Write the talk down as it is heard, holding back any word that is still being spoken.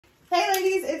Hey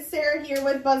ladies, it's Sarah here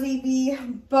with Buzzy the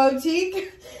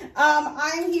Boutique.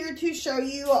 I'm here to show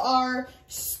you our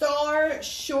star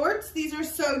shorts. These are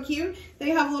so cute.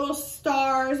 They have little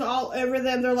stars all over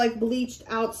them. They're like bleached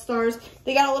out stars.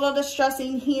 They got a little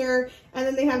distressing here, and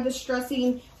then they have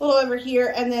distressing a little over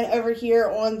here, and then over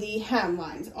here on the hem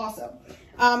lines also.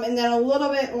 And then a little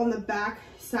bit on the back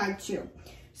side too.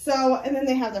 So, and then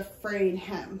they have the frayed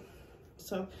hem.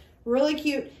 So really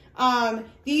cute.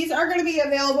 These are going to be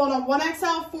available on a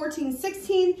 1XL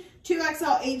 14-16,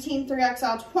 2XL 18,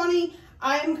 3XL 20.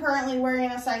 I am currently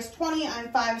wearing a size 20. I'm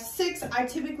 5'6". I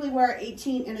typically wear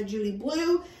 18 in a Judy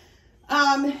blue.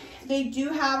 They do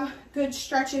have good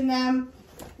stretch in them.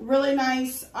 Really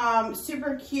nice,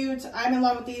 super cute. I'm in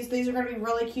love with these. These are going to be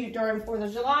really cute during 4th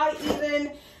of July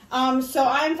even. So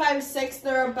I'm 5'6".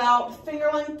 They're about finger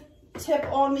length tip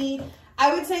on me.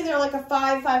 I would say they're like a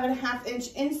 5.5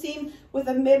 inch inseam with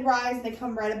a mid-rise. They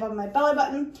come right above my belly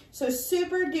button. So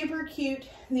super duper cute.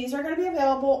 These are going to be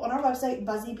available on our website,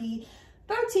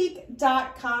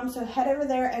 buzzyboutique.com. So head over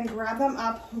there and grab them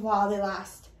up while they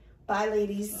last. Bye,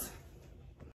 ladies.